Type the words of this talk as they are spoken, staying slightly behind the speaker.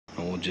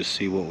just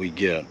see what we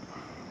get.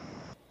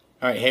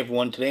 Alright, hey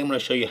everyone, today I'm going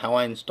to show you how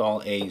I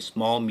install a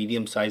small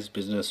medium-sized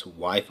business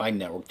Wi-Fi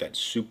network that's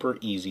super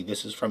easy.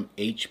 This is from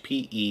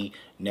HPE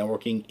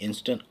Networking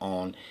Instant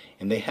On,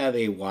 and they have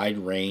a wide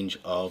range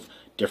of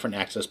different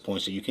access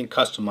points that you can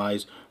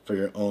customize for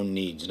your own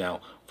needs.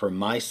 Now, for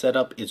my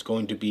setup, it's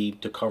going to be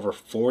to cover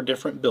 4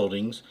 different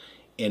buildings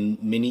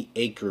and many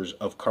acres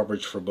of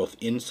coverage for both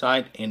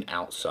inside and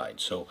outside.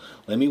 So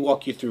let me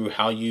walk you through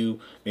how you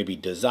maybe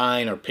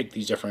design or pick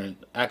these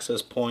different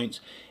access points,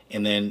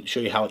 and then show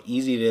you how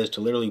easy it is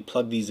to literally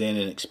plug these in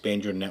and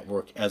expand your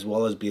network, as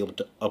well as be able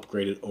to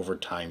upgrade it over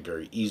time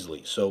very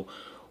easily. So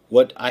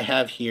what I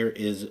have here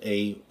is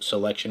a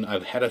selection.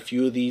 I've had a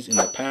few of these in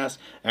the past.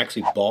 I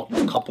actually bought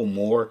a couple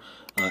more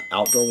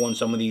outdoor ones.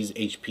 Some of these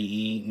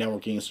HPE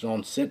Networking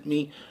Instant sent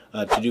me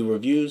to do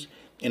reviews,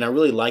 and I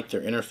really like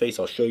their interface.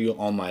 I'll show you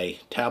on my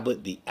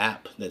tablet the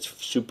app that's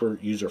super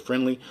user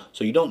friendly.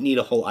 So you don't need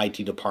a whole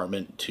IT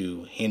department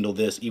to handle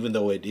this, even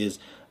though it is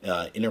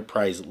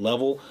enterprise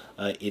level.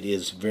 It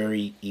is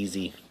very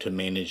easy to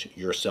manage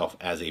yourself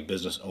as a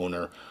business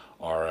owner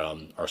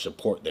or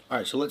support there.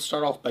 Alright, so let's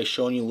start off by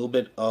showing you a little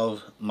bit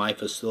of my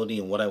facility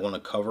and what I want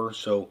to cover.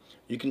 So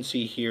you can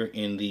see here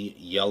in the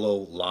yellow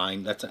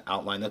line, that's an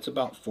outline. That's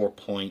about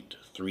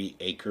 4.3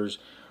 acres.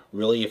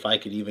 Really, if I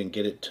could even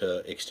get it to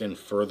extend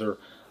further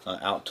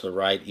out to the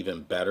right,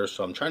 even better.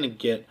 So I'm trying to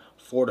get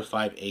 4 to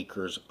 5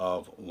 acres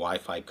of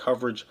Wi-Fi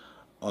coverage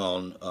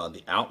on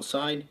the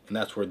outside, and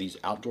that's where these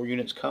outdoor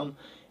units come.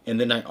 And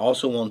then I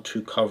also want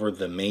to cover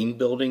the main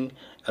building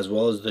as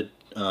well as the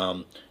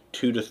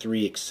 2 to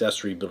 3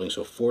 accessory buildings.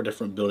 So 4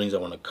 different buildings I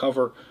want to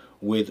cover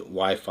with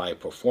Wi-Fi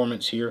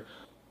performance here.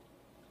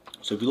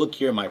 So if you look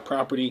here at my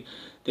property,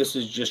 this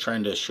is just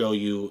trying to show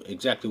you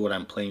exactly what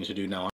I'm planning to do now.